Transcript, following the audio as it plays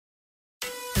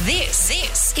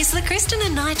This is the Kristen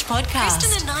and Knight podcast.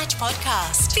 Kristen and Knight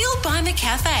podcast. Fueled by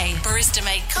McCafe. Barista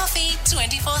made coffee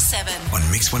 24/7.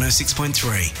 On Mix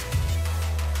 106.3.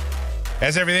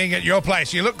 How's everything at your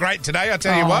place? You look great today, I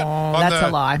tell you what. That's a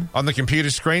lie. On the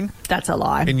computer screen? That's a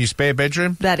lie. In your spare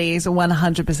bedroom? That is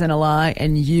 100% a lie,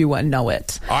 and you know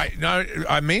it.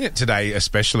 I mean it today,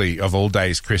 especially of all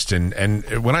days, Kristen.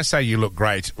 And when I say you look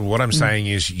great, what I'm saying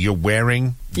is you're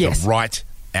wearing the right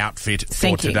outfit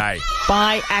for today.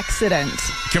 By accident.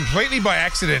 Completely by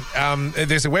accident.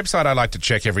 There's a website I like to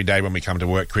check every day when we come to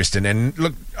work, Kristen. And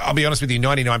look, I'll be honest with you,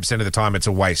 99% of the time it's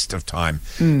a waste of time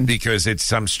because it's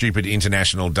some stupid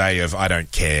international day of I don't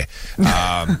care.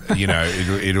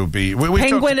 It'll be...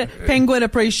 Penguin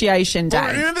Appreciation Day.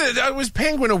 Well, remember, it was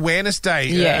Penguin Awareness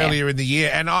Day earlier in the year,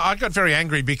 and I got very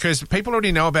angry because people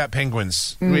already know about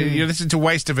penguins. This is a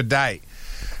waste of a day.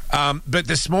 But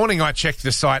this morning I checked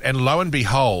the site, and lo and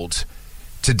behold,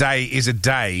 today is a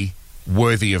day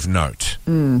worthy of note.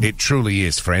 It truly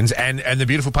is, friends. And the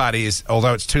beautiful part is,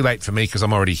 although it's too late for me because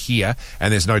I'm already here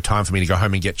and there's no time for me to go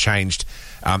home and get changed,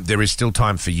 there is still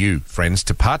time for you, friends,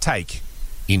 to partake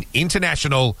in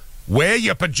International Wear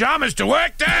Your Pajamas to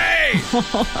Work Day!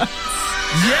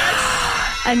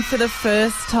 Yes! And for the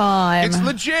first time... It's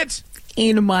legit!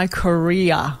 ...in my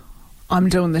career... I'm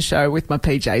doing the show with my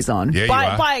PJs on. Yeah,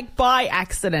 by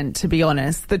accident, to be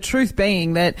honest. The truth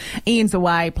being that Ian's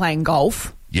away playing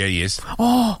golf. Yeah, he is.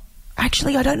 Oh,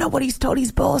 actually, I don't know what he's told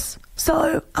his boss.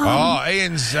 So,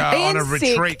 Ian's on a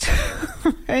retreat.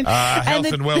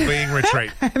 Health and well-being retreat.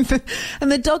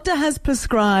 And the doctor has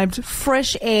prescribed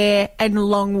fresh air and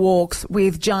long walks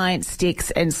with giant sticks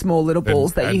and small little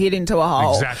balls that you hit into a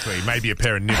hole. Exactly. Maybe a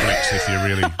pair of niblicks if you're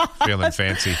really feeling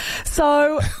fancy.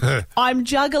 So I'm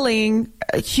juggling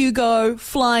Hugo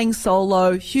flying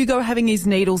solo, Hugo having his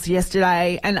needles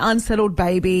yesterday, an unsettled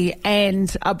baby,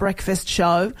 and a breakfast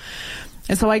show.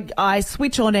 And so I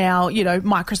switch on our,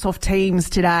 Microsoft Teams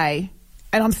today,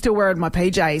 and I'm still wearing my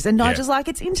PJs. And Nigel's like,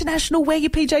 it's International Wear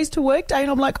Your PJs to Work Day.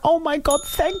 And I'm like, oh, my God,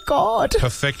 thank God.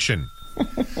 Perfection.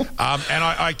 And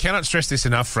I cannot stress this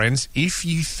enough, friends. If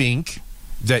you think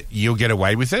that you'll get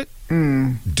away with it,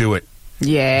 do it.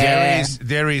 Yeah.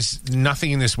 There is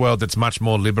nothing in this world that's much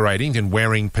more liberating than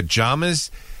wearing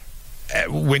pajamas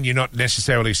when you're not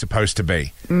necessarily supposed to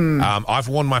be. I've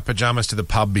worn my pajamas to the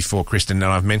pub before, Kristen,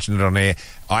 and I've mentioned it on air.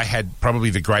 I had probably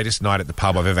the greatest night at the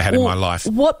pub I've ever had in my life.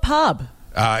 What pub?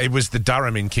 It was the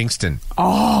Durham in Kingston.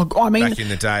 Oh, I mean... back in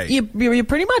the day. You're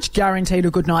pretty much guaranteed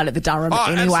a good night at the Durham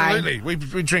anyway.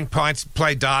 Absolutely. We drink pints,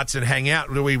 play darts and hang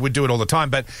out. We would do it all the time.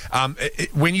 But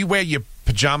when you wear your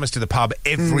pajamas to the pub,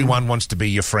 everyone wants to be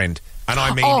your friend. And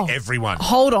I mean everyone.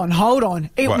 Hold on.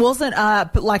 It wasn't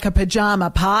like a pajama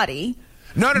party.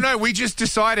 No. We just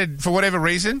decided, for whatever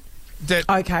reason, that...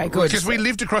 Okay, good. Because we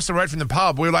lived across the road from the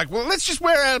pub. We were like, well, let's just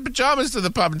wear our pajamas to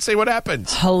the pub and see what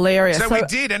happens. Hilarious. So we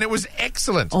did, and it was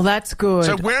excellent. Oh, that's good.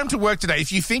 So wear them to work today.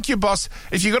 If you think your boss...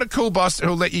 If you've got a cool boss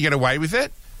who'll let you get away with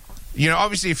it,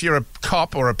 obviously if you're a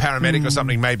cop or a paramedic or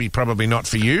something, maybe probably not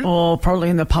for you. Or probably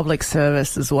in the public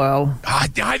service as well.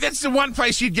 That's the one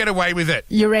place you'd get away with it.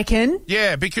 You reckon?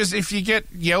 Yeah, because if you get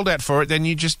yelled at for it, then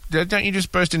don't you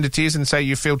just burst into tears and say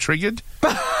you feel triggered?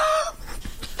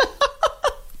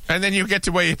 And then you'll get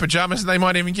to wear your pajamas and they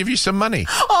might even give you some money.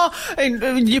 Oh,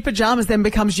 and your pajamas then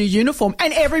becomes your uniform.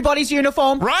 And everybody's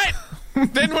uniform. Right.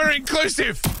 Then we're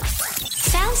inclusive.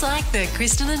 Sounds like the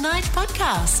Kristen and Knight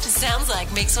podcast. Sounds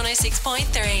like Mix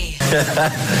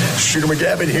 106.3. Shooter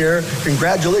McGavin here.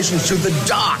 Congratulations to the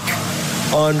Doc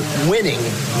on winning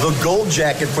the gold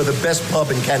jacket for the best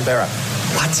pub in Canberra.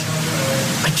 What?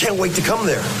 I can't wait to come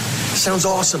there. Sounds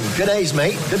awesome. Good days,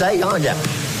 mate. Good day on ya.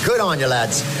 Good on you,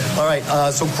 lads. All right,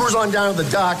 so cruise on down to the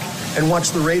dock and watch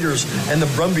the Raiders and the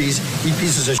Brumbies eat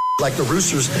pieces of like the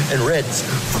Roosters and Reds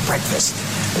for breakfast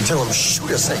and tell them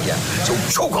Shooter sent ya. So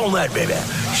choke on that, baby.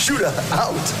 Shooter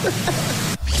out.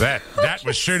 That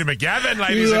was Shooter McGavin,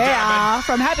 ladies and gentlemen. Yeah,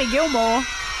 from Happy Gilmore.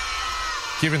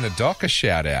 Giving the Doc a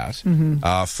shout-out,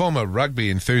 former rugby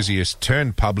enthusiast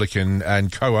turned publican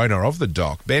and co-owner of the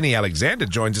Doc, Benny Alexander,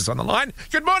 joins us on the line.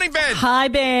 Good morning, Ben. Hi,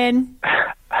 Ben.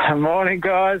 Morning,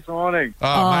 guys. Morning.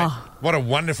 Mate, what a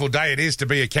wonderful day it is to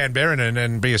be a Canberran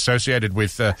and be associated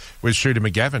with Shooter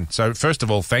McGavin. So, first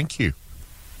of all, thank you.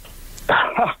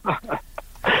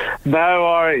 No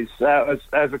worries. It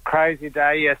was a crazy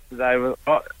day yesterday.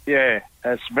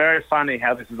 It's very funny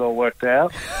how this has all worked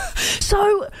out.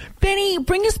 So, Benny,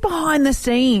 bring us behind the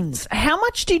scenes. How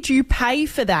much did you pay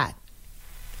for that?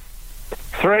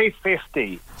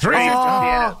 $350. $350?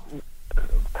 Yeah,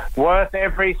 worth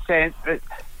every cent.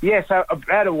 So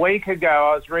about a week ago,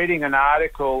 I was reading an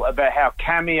article about how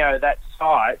Cameo, that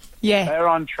site, they're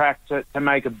on track to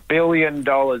make $1 billion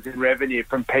in revenue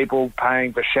from people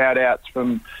paying for shout-outs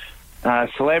from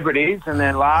celebrities. And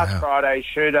then last Friday,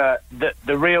 Shooter,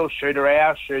 the real Shooter,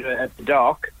 our Shooter at the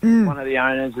Dock, one of the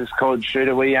owners is called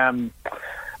Shooter. We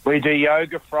do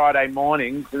yoga Friday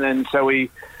mornings, and then so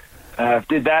we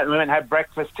did that, and we went and had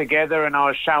breakfast together, and I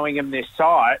was showing him this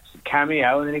site,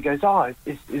 Cameo, and then he goes,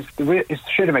 is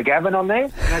Shooter McGavin on there?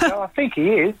 And I go, I think he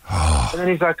is. And then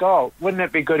he's like, wouldn't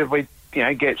it be good if we,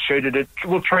 get Shooter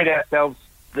we'll treat ourselves,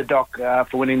 the Dock,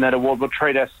 for winning that award, we'll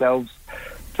treat ourselves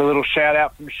to a little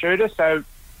shout-out from Shooter. So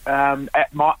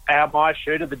at my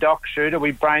Shooter, the Dock Shooter,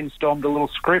 we brainstormed a little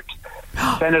script,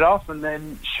 sent it off, and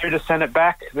then Shooter sent it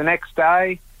back the next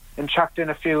day and chucked in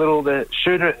a few little,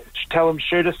 tell him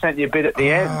Shooter sent you a bit at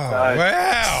the end. So,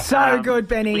 wow. So good,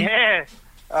 Benny. Yeah.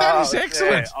 That was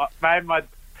excellent. I made my...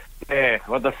 Yeah,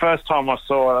 well, the first time I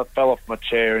saw it, I fell off my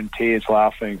chair in tears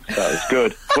laughing, so it was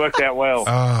good. Worked out well.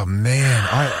 Oh, man.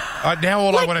 I now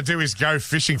all I want to do is go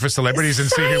fishing for celebrities and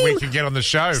see who we can get on the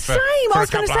show for a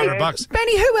couple $100.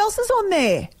 Benny, who else is on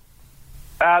there?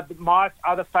 My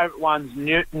other favourite one's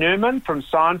Newman from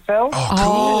Seinfeld.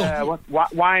 Oh, cool.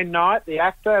 Wayne Knight, the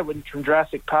actor from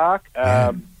Jurassic Park.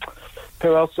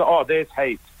 Who else? There's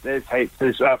heaps.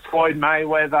 There's Floyd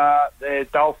Mayweather. There's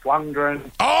Dolph Lundgren.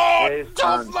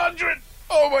 Dolph Lundgren.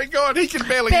 Oh, my God. He can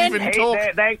barely even talk.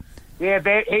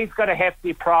 He's got a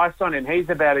hefty price on him. He's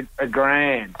about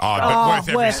 $1,000. But worth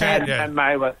every cent, and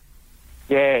Mayweather.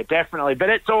 Yeah, definitely. But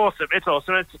it's awesome. It's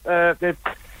awesome. It's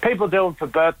people do them for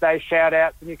birthday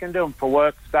shout-outs, and you can do them for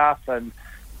work stuff. And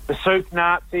the Soup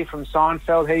Nazi from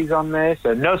Seinfeld, he's on there.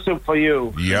 So no soup for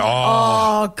you. Yeah.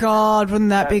 Oh God, wouldn't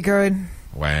that be good?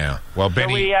 Wow. Well,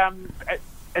 Benny... So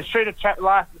we, Shooter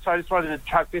last, so I just wanted to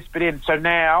chuck this bit in. So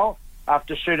now,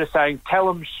 after Shooter saying, tell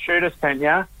them Shooter sent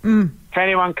you, if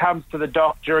anyone comes to the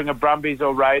Dock during a Brumbies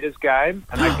or Raiders game,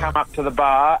 and they come up to the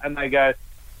bar and they go,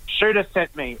 Shooter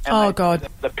sent me. And God.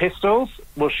 The Pistols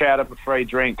will shout them a free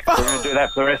drink. We're going to do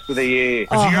that for the rest of the year. You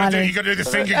got to do the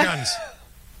finger guns.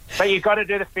 But you've got to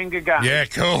do the finger gun. Yeah,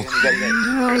 cool.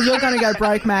 You're going to go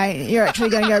broke, mate. You're actually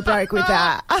going to go broke with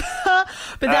that.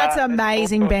 But that's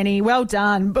amazing, Benny. Well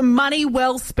done. But money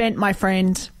well spent, my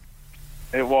friend.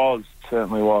 It was.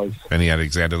 Certainly was. Benny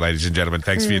Alexander, ladies and gentlemen,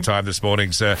 thanks for your time this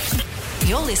morning, sir.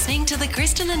 You're listening to the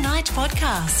Kristen and Knight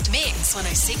podcast. Mix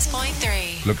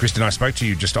 106.3. Look, Kristen, I spoke to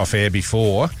you just off air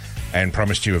before and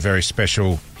promised you a very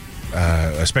special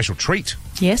treat.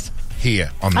 Yes.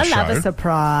 Here on the show. I love a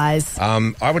surprise.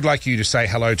 I would like you to say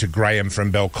hello to Graham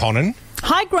from Belconnen.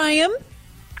 Hi, Graham.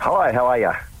 Hi, how are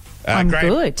you? I'm Graham,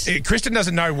 good. Kristen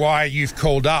doesn't know why you've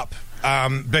called up,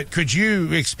 but could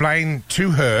you explain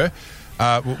to her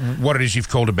what it is you've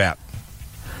called about?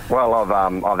 Well,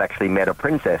 I've actually met a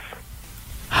princess.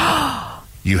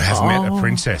 You have met a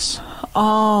princess.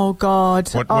 Oh, God.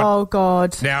 Oh,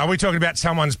 God. Now, are we talking about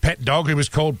someone's pet dog who was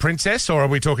called Princess, or are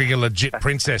we talking a legit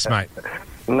princess, mate?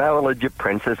 No, a legit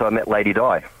princess. I met Lady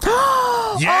Di.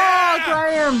 Yeah! Oh,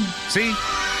 Graham.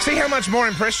 See how much more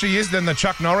impressed she is than the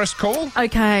Chuck Norris call?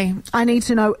 Okay, I need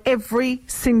to know every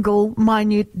single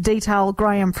minute detail,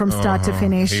 Graham, from start to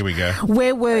finish. Here we go.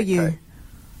 Where were you?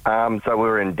 So we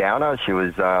were in Downer. She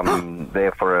was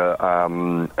there for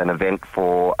an event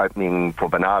for opening for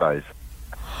Bernardo's.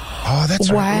 Oh, that's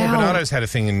right. Wow. Yeah, Bernardo's had a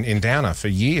thing in Downer for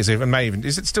years.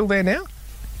 Is it still there now?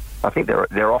 I think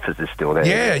their office is still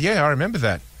there. Yeah, I remember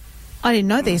that. I didn't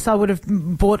know this. I would have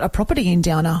bought a property in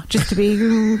Downer just to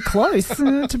be close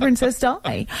to Princess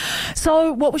Di.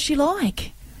 So what was she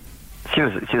like? She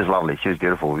was lovely. She was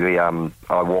beautiful.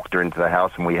 I walked her into the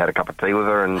house and we had a cup of tea with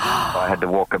her, and I had to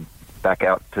walk her back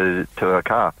out to her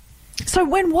car. So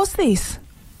when was this?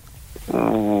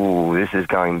 Ooh, this is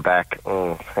going back.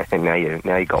 Oh, now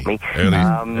you got me. Early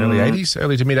 80s,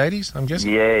 early to mid 80s, I'm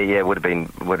guessing. Yeah, would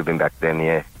have been back then.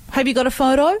 Yeah. Have you got a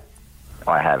photo?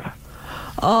 I have.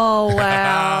 Oh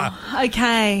wow.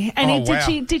 Okay.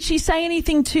 And did she say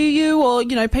anything to you, or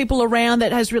people around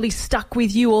that has really stuck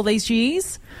with you all these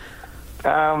years?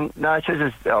 No, she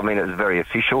was just. I mean, it was very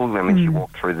official. I mean, she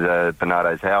walked through the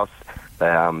Bernardo's house. They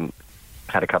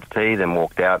had a cup of tea, then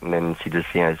walked out, and then she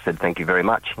just said thank you very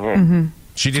much. Yeah. Mm-hmm.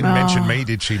 She didn't mention me,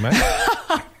 did she, mate?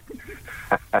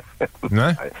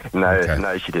 No?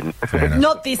 No, she didn't.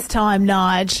 Not this time,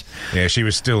 Nige. Yeah, she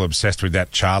was still obsessed with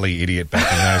that Charlie idiot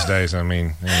back in those days. I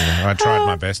mean, I tried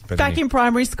my best. But back in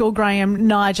primary school, Graham,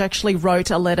 Nige actually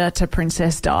wrote a letter to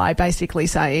Princess Di basically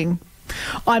saying,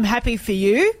 I'm happy for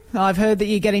you. I've heard that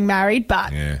you're getting married,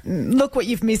 but look what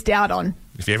you've missed out on.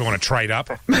 If you ever want to trade up,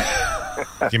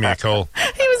 give me a call.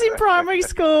 He was in primary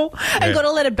school and got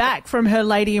a letter back from her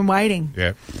lady in waiting.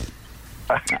 Yeah.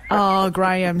 Oh,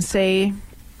 Graham, see,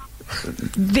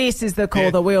 this is the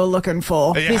call that we were looking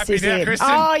for. Are you this happy is now, it. Kristen?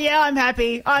 Oh, yeah, I'm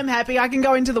happy. I can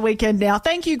go into the weekend now.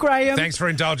 Thank you, Graham. Thanks for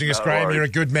indulging us, No Graham. worries. You're a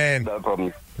good man. No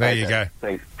problem. There you go.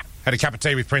 Thanks. Had a cup of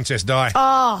tea with Princess Di.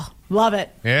 Oh, love it.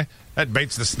 Yeah? That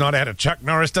beats the snot out of Chuck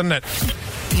Norris, doesn't it?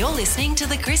 You're listening to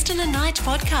the Kristen and Knight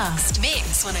podcast.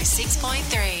 Mix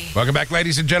 106.3. Welcome back,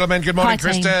 ladies and gentlemen. Good morning,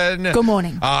 Hi, team. Kristen. Good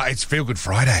morning. It's Feel Good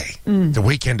Friday. The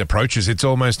weekend approaches. It's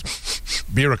almost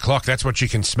beer o'clock. That's what you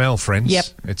can smell, friends. Yep.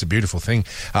 It's a beautiful thing.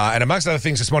 And amongst other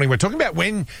things this morning, we're talking about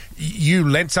when you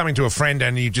lent something to a friend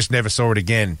and you just never saw it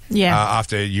again. Yeah.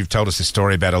 After you've told us this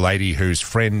story about a lady whose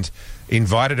friend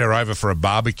invited her over for a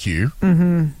barbecue.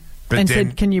 Mm-hmm. But And then,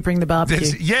 said, can you bring the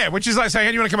barbecue? yeah, which is like saying,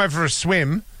 hey, do you want to come over for a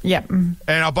swim? Yep. And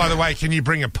oh, by the way, can you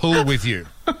bring a pool with you?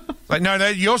 Like, no,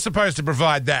 you're supposed to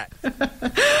provide that. But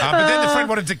then the friend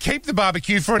wanted to keep the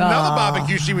barbecue for another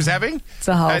barbecue she was having. It's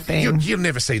a whole thing. You'll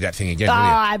never see that thing again, Oh, will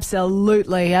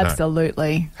you?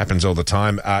 absolutely. Happens all the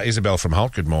time. Isabel from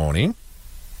Holt, good morning.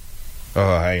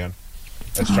 Oh, hang on.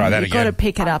 Let's try that You've again. got to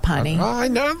pick it up, honey. Oh, I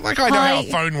know how Hi. our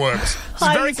phone works. It's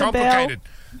Hi, very Isabel. complicated.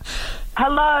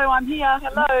 Hello, I'm here.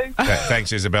 Hello.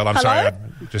 Thanks, Isabel. I'm Hello? sorry.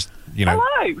 I just, Hello.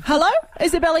 Hello?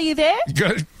 Isabella, are you there?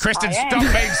 Kristen, I am.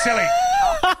 stop being silly.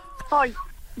 Oh,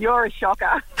 you're a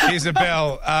shocker.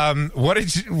 Isabel, what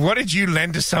did you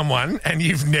lend to someone and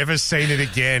you've never seen it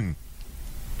again?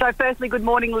 So firstly, good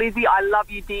morning, Lizzie. I love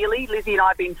you dearly. Lizzie and I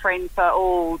have been friends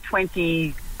for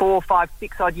 24, 5,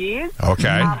 6 odd years. Okay.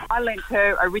 I lent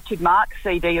her a Richard Marx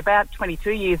CD about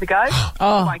 22 years ago. I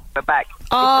won't give it back. It's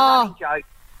a running joke.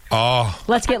 Oh,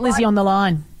 Let's get Lizzie on the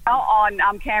line. Now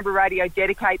on Canberra Radio,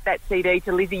 dedicate that CD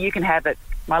to Lizzie. You can have it.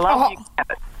 My love, you can have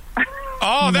it.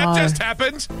 that No. just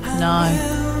happened.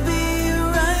 No.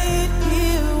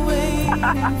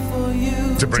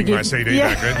 To bring To my give- CD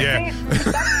yeah. back, yeah.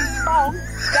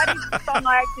 That is the song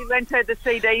I actually lent her the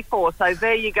CD for, so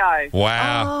there you go.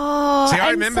 Wow. Oh, See, I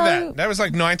and remember so- that. That was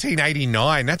like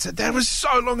 1989. That was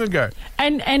so long ago.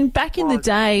 And back in the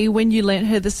day when you lent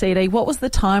her the CD, what was the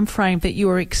time frame that you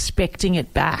were expecting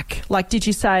it back? Like, did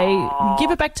you say, give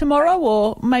it back tomorrow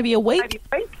or maybe a week? Maybe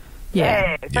a week.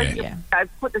 Yeah. So Yeah. you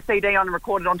put the CD on and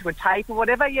record it onto a tape or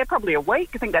whatever. Yeah, probably a week.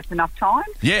 I think that's enough time.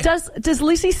 Yeah. Does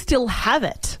Lizzie still have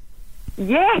it?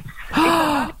 Yes.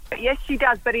 Yes, she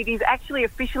does. But it is actually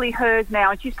officially hers now,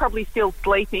 and she's probably still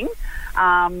sleeping.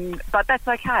 But that's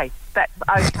okay. That's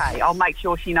okay. I'll make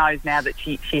sure she knows now that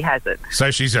she has it.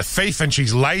 So she's a thief and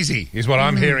she's lazy, is what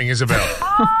I'm hearing, Isabel.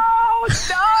 Oh, no.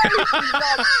 She's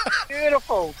not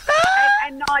beautiful.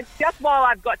 And Nige, just while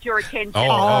I've got your attention.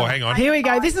 Oh, hang on. Here we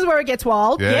go. This is where it gets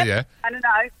wild. Yeah, Yep. yeah. I don't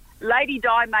know. Lady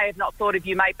Di may have not thought of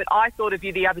you, mate, but I thought of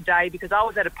you the other day because I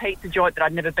was at a pizza joint that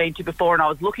I'd never been to before, and I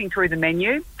was looking through the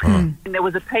menu, and there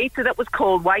was a pizza that was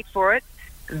called, wait for it,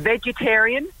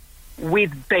 vegetarian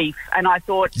with beef, and I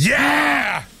thought,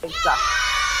 Yeah! pizza.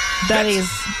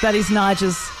 That is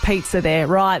Nigel's pizza there,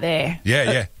 right there.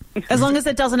 Yeah, yeah. As long as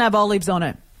it doesn't have olives on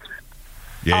it.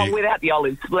 Yeah, Oh, without the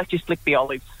olives. Let's just flick the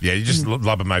olives. yeah, you just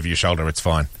lob them over your shoulder. It's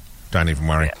fine. Don't even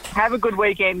worry. Have a good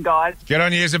weekend, guys. Get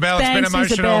on you, Isabel. Thanks, it's been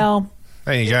emotional. Isabel.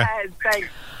 There you go. Yes, thanks.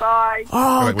 Bye. I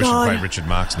Oh, think we should play God. Richard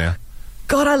Marx now.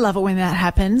 God, I love it when that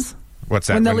happens. What's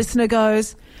that? When the When- listener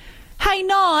goes, hey,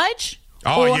 Nige,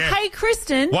 Oh, or yeah. hey,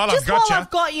 Kristen, While I've just got while ya. I've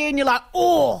got you, and you're like,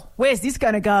 oh, where's this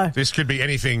going to go? This could be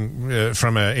anything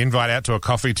from an invite out to a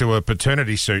coffee to a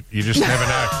paternity suit. You just never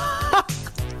know.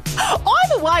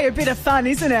 Either way, a bit of fun,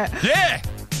 isn't it? Yeah,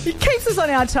 It keeps us on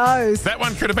our toes. that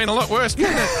one could have been a lot worse,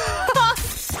 couldn't it?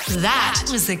 That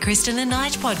was the Kristen and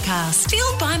Knight podcast.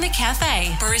 Fueled by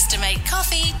McCafe. Barista made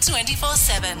coffee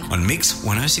 24/7. On Mix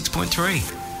 106.3.